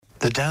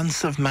The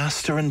dance of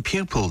master and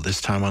pupil,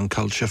 this time on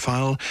Culture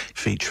File,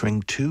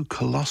 featuring two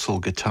colossal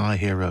guitar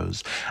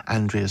heroes,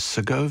 Andrés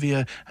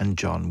Segovia and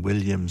John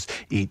Williams,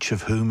 each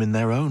of whom in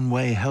their own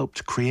way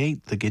helped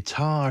create the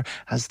guitar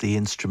as the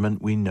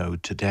instrument we know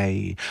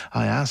today.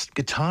 I asked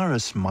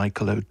guitarist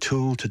Michael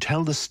O'Toole to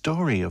tell the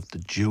story of the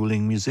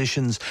dueling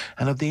musicians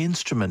and of the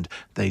instrument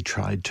they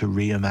tried to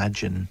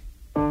reimagine.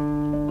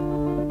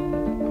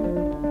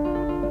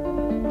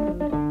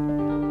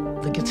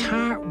 The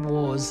guitar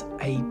was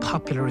a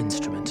popular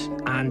instrument,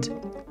 and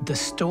the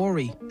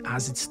story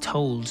as it's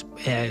told,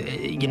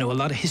 a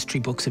lot of history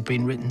books have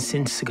been written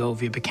since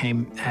Segovia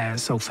became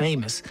so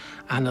famous,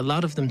 and a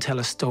lot of them tell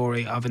a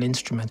story of an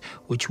instrument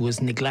which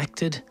was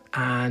neglected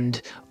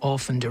and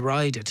often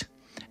derided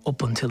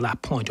up until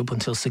that point, up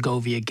until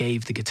Segovia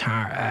gave the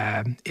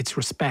guitar its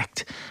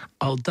respect.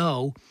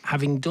 Although,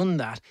 having done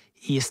that,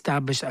 he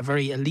established a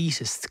very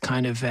elitist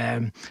kind of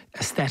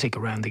aesthetic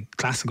around the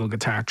classical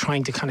guitar,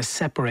 trying to kind of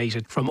separate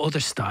it from other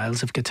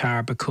styles of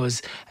guitar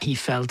because he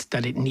felt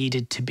that it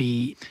needed to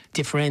be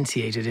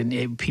differentiated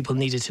and people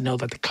needed to know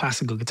that the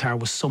classical guitar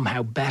was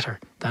somehow better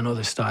than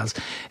other styles.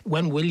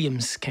 When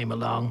Williams came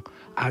along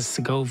as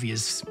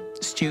Segovia's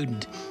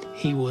student,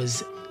 he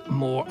was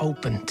more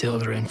open to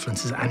other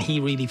influences, and he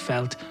really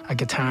felt a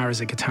guitar is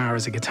a guitar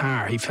is a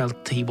guitar. He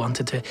felt he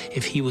wanted to,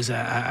 if he was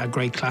a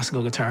great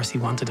classical guitarist, he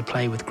wanted to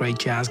play with great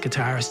jazz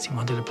guitarists, he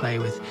wanted to play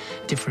with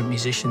different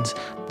musicians.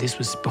 This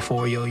was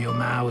before Yo-Yo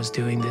Ma was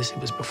doing this. It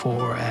was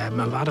before a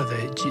lot of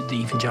the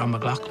even John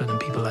McLaughlin and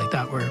people like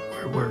that were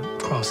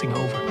crossing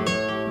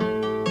over.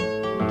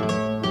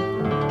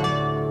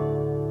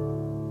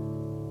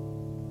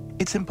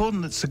 It's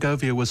important that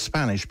Segovia was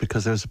Spanish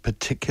because there's a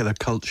particular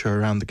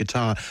culture around the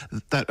guitar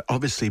that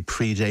obviously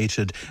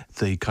predated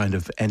the kind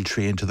of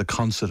entry into the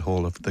concert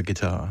hall of the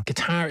guitar.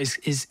 Guitar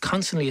is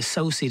constantly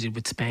associated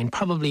with Spain,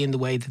 probably in the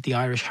way that the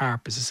Irish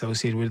harp is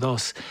associated with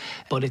us.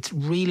 But it's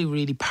really,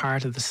 really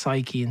part of the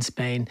psyche in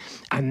Spain.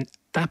 And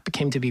that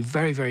became to be a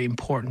very, very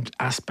important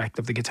aspect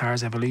of the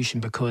guitar's evolution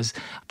because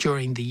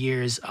during the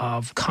years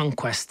of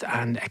conquest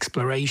and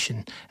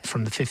exploration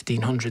from the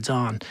 1500s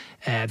on,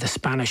 the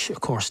Spanish,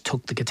 of course,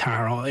 took the guitar.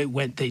 They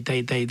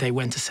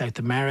went to South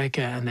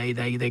America and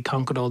they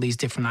conquered all these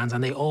different lands,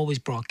 and they always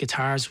brought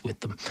guitars with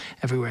them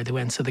everywhere they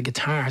went. So the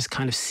guitar has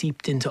kind of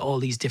seeped into all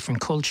these different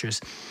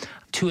cultures.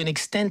 To an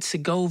extent,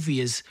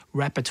 Segovia's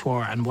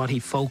repertoire and what he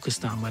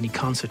focused on when he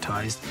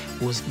concertized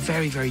was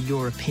very, very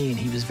European.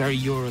 He was very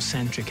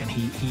Eurocentric, and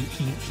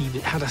he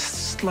had a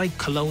slight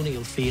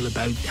colonial feel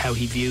about how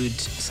he viewed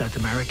South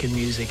American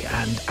music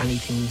and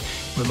anything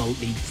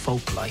remotely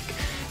folk-like.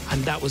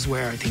 And that was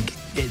where I think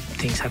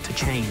things had to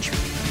change.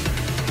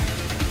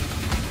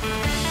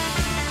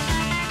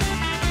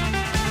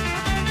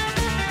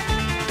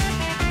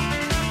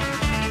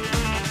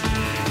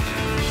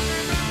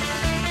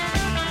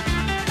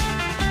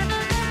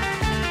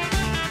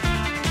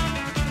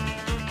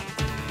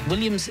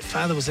 Williams'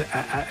 father was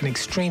an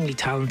extremely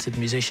talented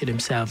musician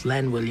himself,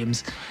 Len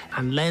Williams,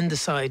 and Len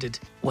decided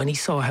when he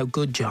saw how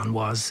good John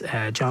was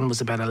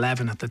about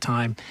 11 at the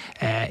time,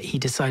 he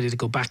decided to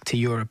go back to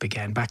Europe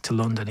again, back to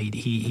London.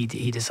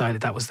 He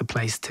decided that was the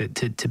place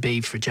to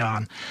be for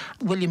John.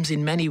 Williams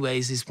in many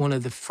ways is one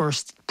of the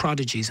first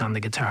prodigies on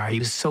the guitar. He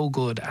was so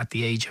good at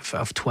the age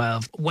of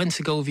 12. When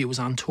Segovia was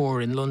on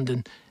tour in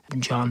London,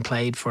 John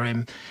played for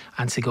him,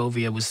 and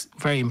Segovia was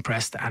very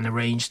impressed and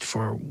arranged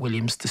for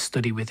Williams to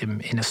study with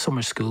him in a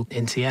summer school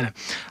in Siena.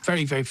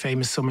 Very, very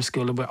famous summer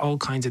school with all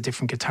kinds of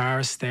different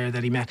guitarists there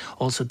that he met.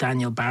 Also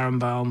Daniel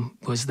Barenboim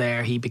was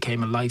there. He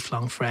became a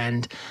lifelong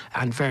friend,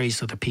 and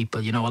various other people.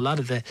 You know, a lot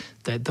of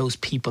those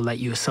people that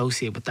you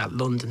associate with that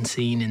London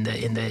scene in the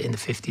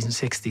 50s and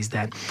 60s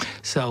then.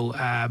 So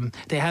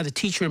they had a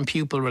teacher and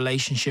pupil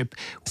relationship.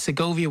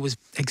 Segovia was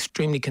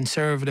extremely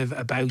conservative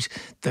about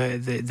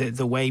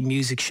the way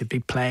music should be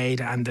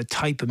played, and the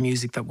type of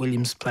music that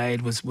Williams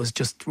played was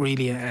just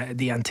really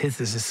the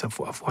antithesis of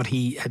what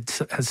he had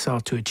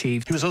sought to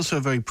achieve. He was also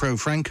very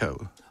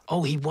pro-Franco.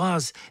 Oh, he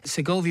was.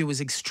 Segovia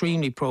was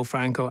extremely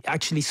pro-Franco.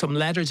 Actually, some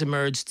letters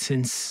emerged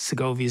since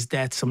Segovia's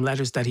death, some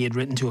letters that he had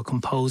written to a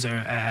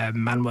composer,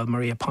 Manuel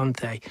Maria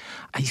Ponte.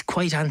 He's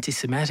quite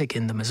anti-Semitic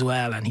in them as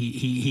well, and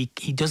he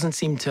doesn't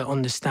seem to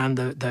understand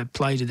the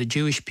plight of the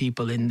Jewish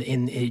people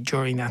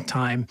during that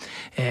time.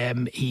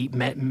 He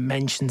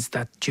mentions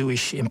that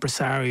Jewish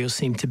impresarios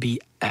seem to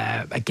be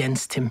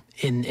against him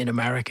in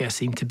America,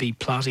 seem to be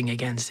plotting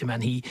against him,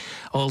 and he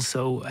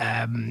also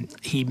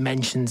he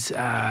mentions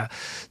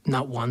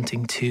not wanting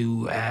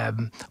to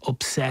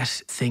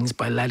upset things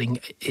by letting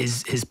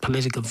his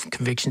political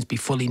convictions be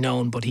fully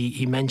known, but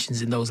he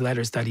mentions in those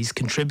letters that he's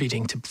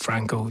contributing to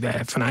Franco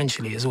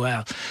financially as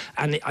well.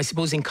 And I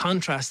suppose in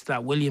contrast to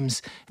that,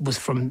 Williams was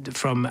from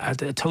a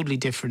totally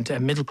different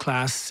middle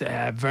class,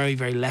 very,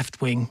 very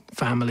left-wing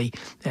family,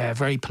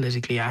 very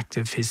politically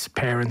active. His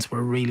parents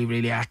were really,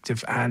 really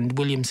active, And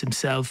Williams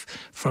himself,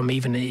 from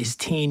even his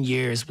teen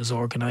years, was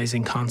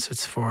organising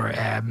concerts for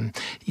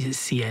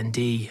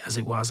CND, as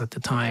it was at the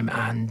time.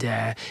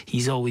 And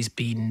he's always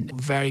been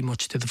very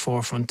much to the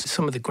forefront.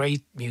 Some of the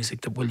great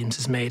music that Williams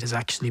has made has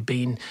actually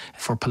been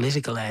for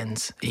political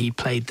ends. He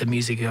played the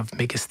music of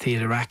Mikis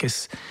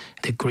Theodorakis,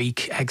 the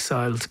Greek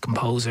exiled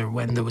composer,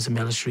 when there was a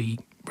military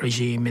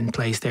regime in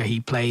place there. He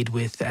played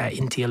with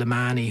Inti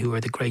Illimani, who are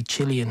the great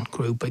Chilean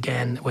group,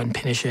 again when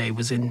Pinochet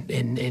was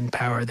in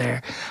power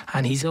there.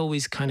 And he's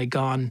always kind of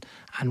gone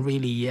and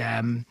really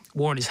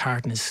worn his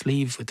heart in his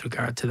sleeve with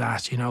regard to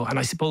that, you know. And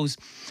I suppose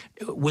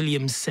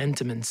Williams'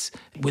 sentiments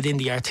within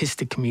the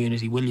artistic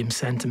community, Williams'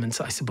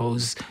 sentiments, I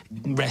suppose,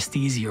 rest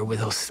easier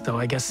with us. Though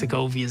I guess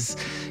Segovia's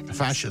a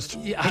fascist.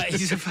 Yeah,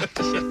 he's a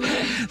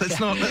fascist. let's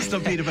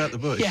not beat about the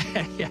bush.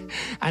 Yeah.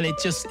 And it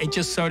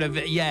just sort of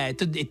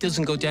it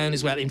doesn't go down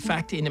as well. In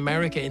fact, in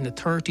America in the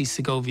 30s,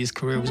 Segovia's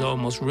career was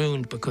almost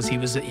ruined because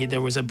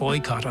there was a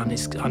boycott on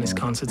his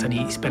concerts, and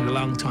he spent a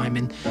long time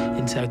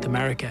in South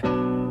America.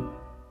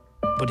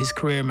 But his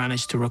career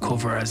managed to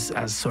recover as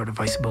sort of,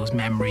 I suppose,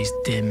 memories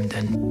dimmed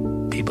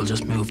and people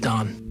just moved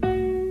on.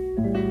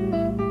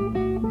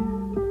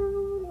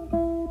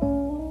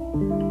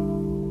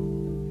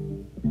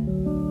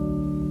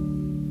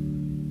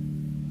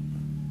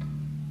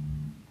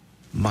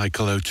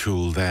 Michael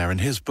O'Toole there, and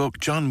his book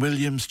John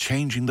Williams,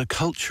 Changing the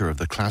Culture of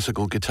the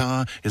Classical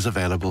Guitar, is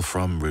available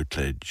from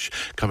Routledge.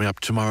 Coming up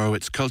tomorrow,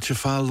 it's Culture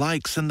File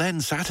Likes, and then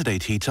Saturday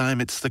tea time,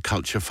 it's the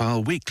Culture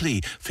File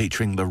Weekly,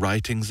 featuring the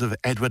writings of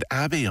Edward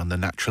Abbey on the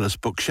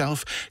Naturalist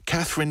bookshelf,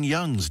 Catherine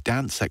Young's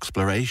dance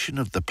exploration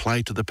of the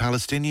plight of the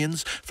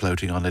Palestinians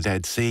floating on a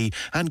Dead Sea,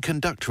 and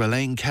conductor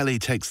Elaine Kelly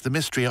takes the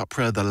mystery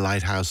opera The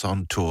Lighthouse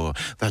on tour.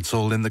 That's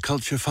all in the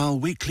Culture File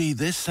Weekly,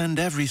 this and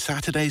every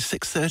Saturday,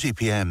 6:30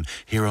 p.m,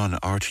 here on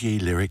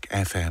RTE Lyric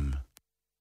FM.